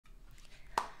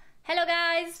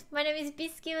guys, my name is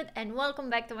Bisscute and welcome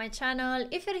back to my channel.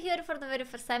 If you're here for the very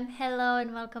first time, hello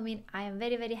and welcome in. I am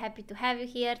very happy to have you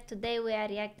here. Today we are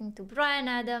reacting to Bryan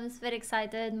Adams, very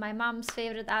excited, my mom's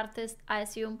favorite artist, I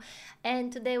assume.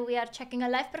 And today we are checking a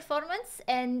live performance,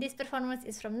 and this performance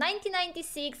is from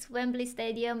 1996, Wembley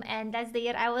Stadium, and that's the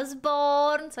year I was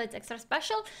born, so it's extra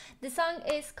special. The song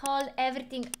is called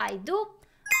Everything I Do.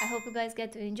 I hope you guys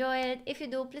get to enjoy it. If you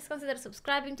do, please consider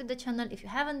subscribing to the channel if you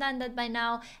haven't done that by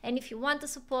now. And if you want to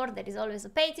support, there is always a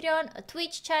Patreon, a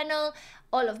Twitch channel,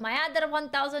 all of my other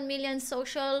 1,000 million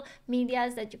social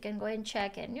medias that you can go and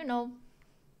check and, you know,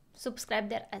 subscribe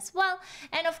there as well.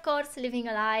 And of course, leaving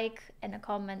a like and a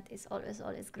comment is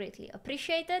always greatly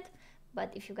appreciated.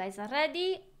 But if you guys are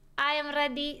ready, I am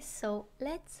ready, so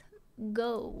let's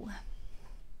go.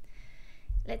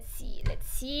 Let's see,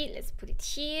 let's put it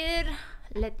here.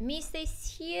 Let me stay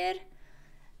here.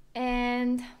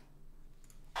 And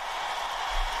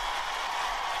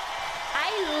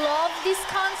I love these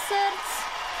concerts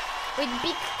with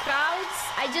big crowds.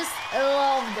 I just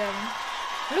love them.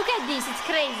 Look at this, it's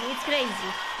crazy,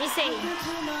 insane.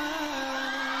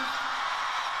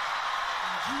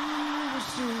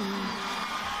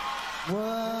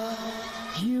 What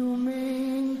you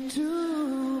mean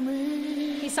to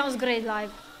me. He sounds great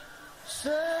live.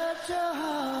 Such a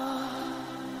heart,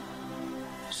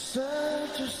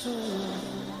 such a soul.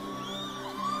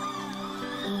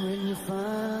 When you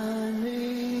find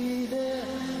me there,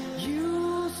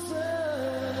 you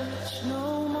search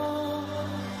no more.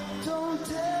 Don't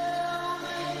tell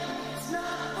me it's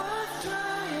not worth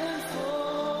trying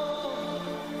for.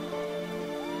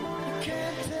 You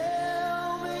can't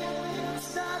tell me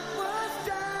it's not worth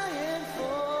dying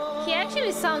for. He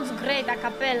actually sounds great a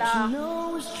cappella. You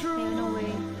know it's true. No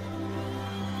way.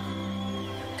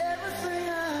 Everything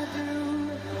I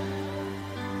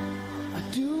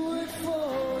do it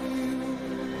for you.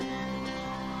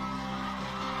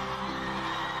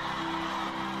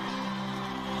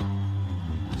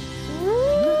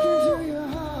 Look into your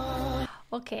heart.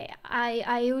 Okay,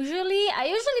 I usually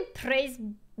praise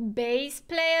bass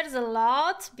players a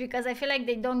lot because I feel like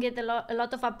they don't get a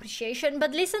lot of appreciation,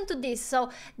 but listen to this. So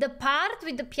the part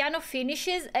with the piano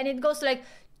finishes and it goes like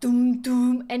doom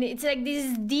doom, and it's like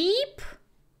this deep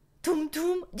doom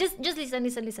doom. Just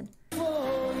listen.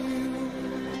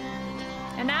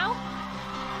 And now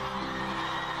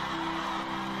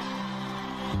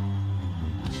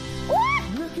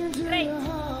Look into great. your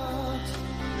heart,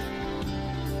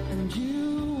 and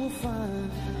you will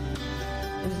find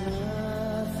there's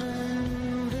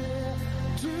nothing there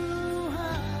to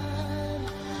hide.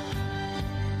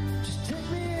 Just take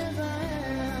me as I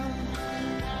am.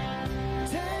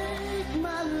 Take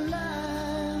my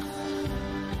life.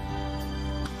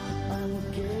 I will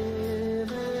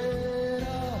give it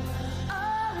all. I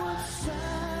would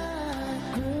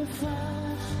sacrifice.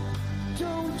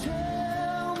 Don't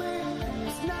tell me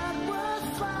it's not worth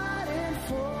fighting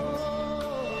for.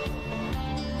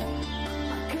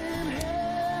 I can't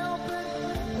help it.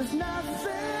 There's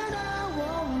nothing I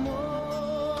want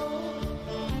more.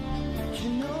 But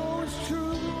you know it's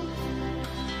true.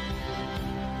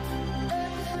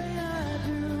 Everything I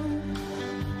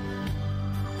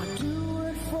do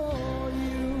it for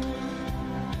you.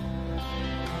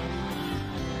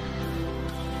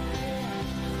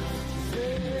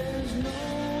 There's no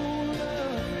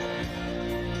love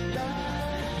like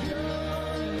your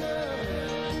love,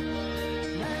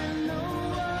 and no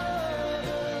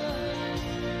other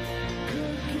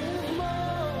could give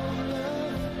more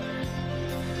love.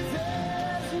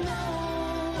 There's no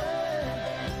way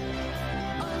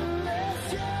unless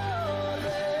you're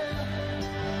there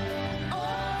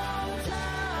all the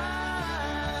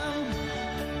time,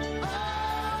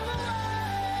 all the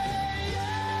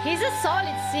way. He's a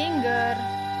solid singer,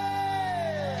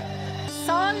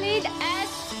 solid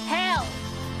as hell.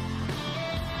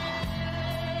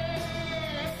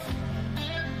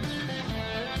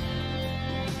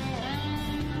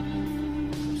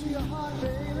 To your heart,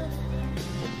 baby.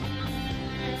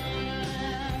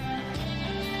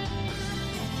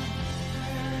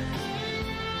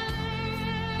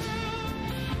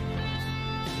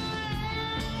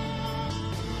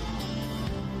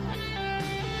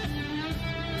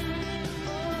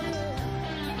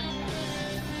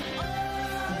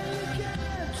 Oh, you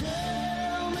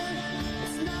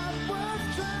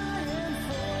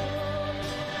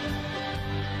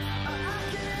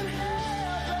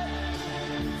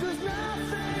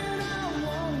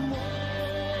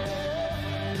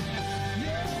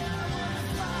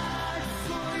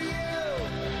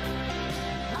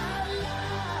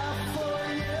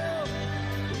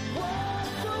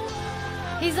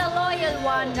He's a loyal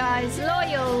one, guys.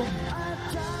 Loyal. I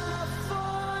die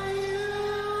for you.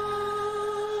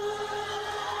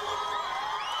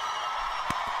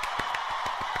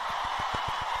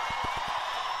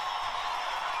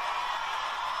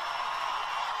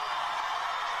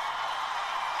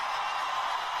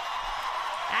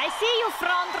 I see you,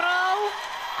 front row.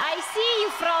 I see you,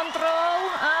 front row.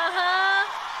 Uh-huh.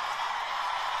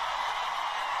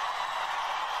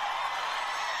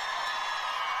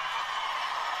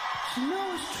 You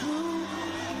know it's true.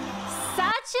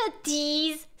 Such a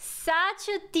tease. Such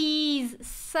a tease.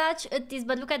 Such a tease.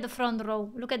 But look at the front row.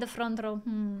 Look at the front row.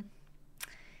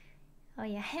 Oh,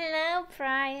 yeah. Hello,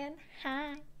 Bryan.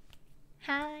 Hi.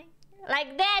 Hi.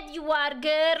 Like that you are,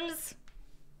 girls.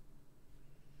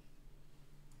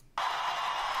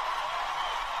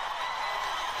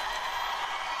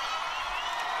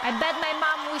 I bet my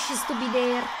mom wishes to be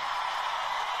there.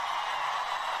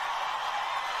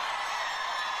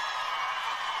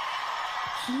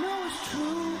 You know it's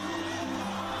true.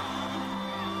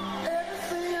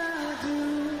 Everything I do.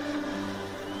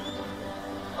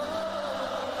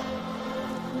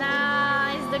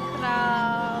 Nice, the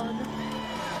crowd.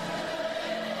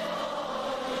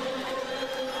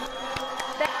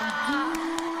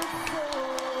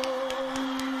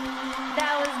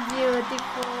 That was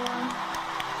beautiful.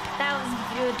 That was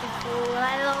beautiful. I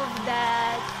love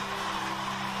that.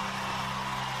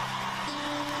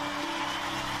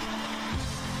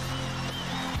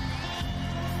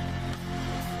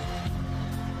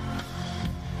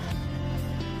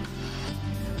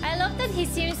 I love that he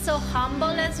seems so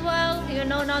humble as well. You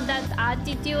know, not that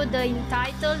attitude, the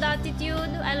entitled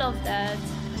attitude. I love that.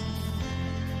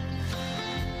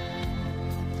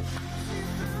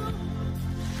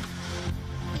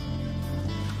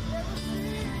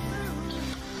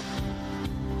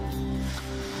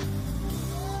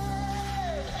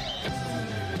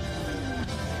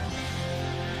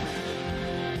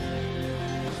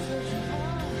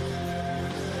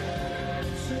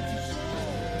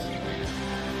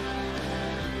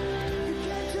 You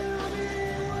can't tell me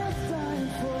what's dying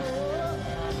for.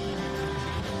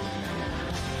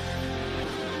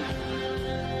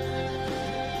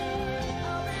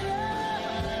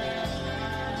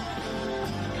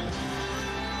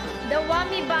 The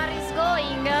Whammy bar is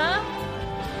going, huh?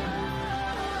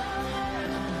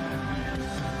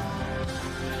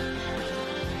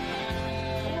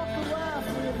 Walk around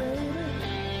for you, baby.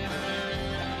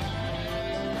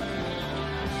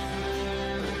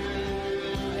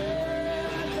 Yeah,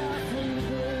 I die for you,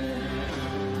 baby.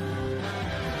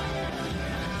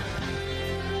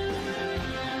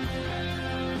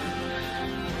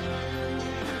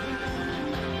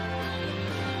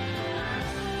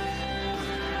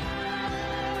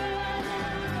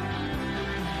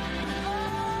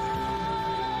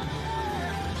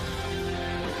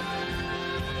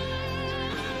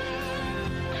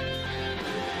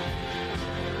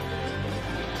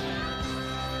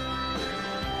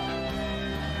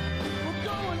 We're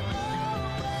going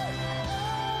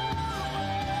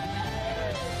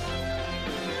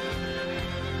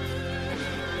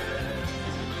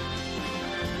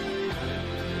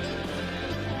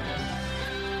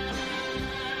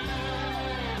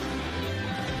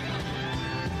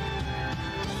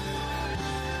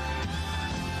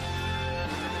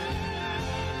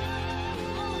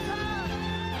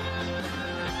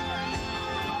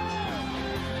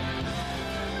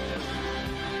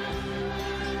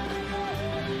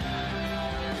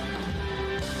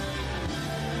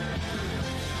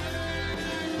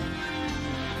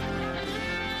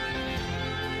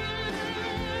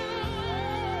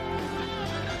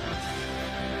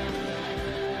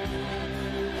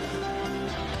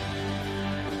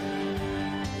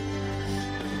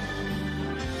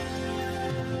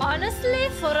Honestly,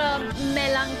 for a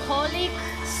melancholic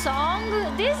song,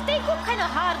 they go kind of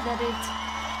hard at it.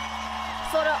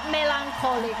 For a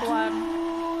melancholic one.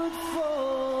 good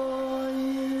for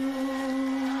you.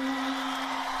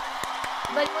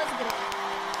 But it was great.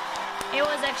 It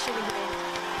was actually great.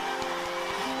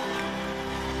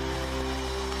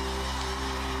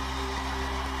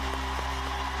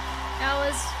 That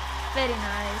was very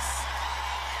nice.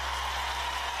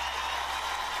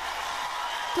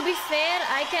 To be fair,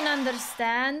 I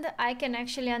can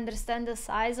actually understand the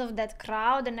size of that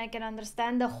crowd, and I can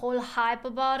understand the whole hype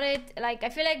about it. Like, I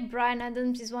feel like Bryan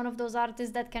Adams is one of those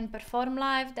artists that can perform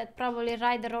live, that probably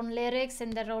write their own lyrics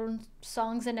and their own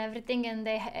songs and everything, and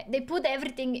they put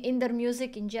everything in their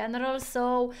music in general.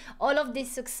 So all of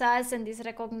this success and this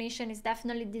recognition is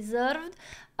definitely deserved.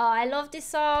 I love this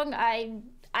song. I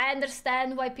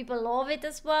understand why people love it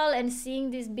as well, and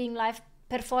seeing this being live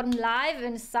performed live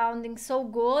and sounding so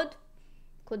good.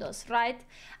 Kudos, right?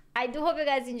 I do hope you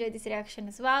guys enjoyed this reaction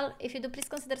as well. If you do, please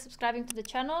consider subscribing to the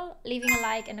channel. Leaving a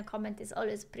like and a comment is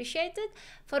always appreciated.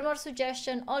 For more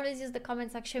suggestions, always use the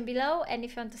comment section below. And if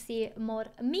you want to see more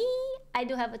me, I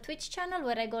do have a Twitch channel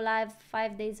where I go live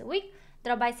 5 days a week.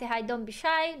 Drop by, say hi, don't be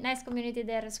shy. Nice community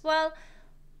there as well.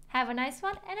 Have a nice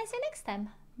one, and I see you next time.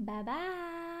 Bye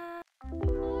bye.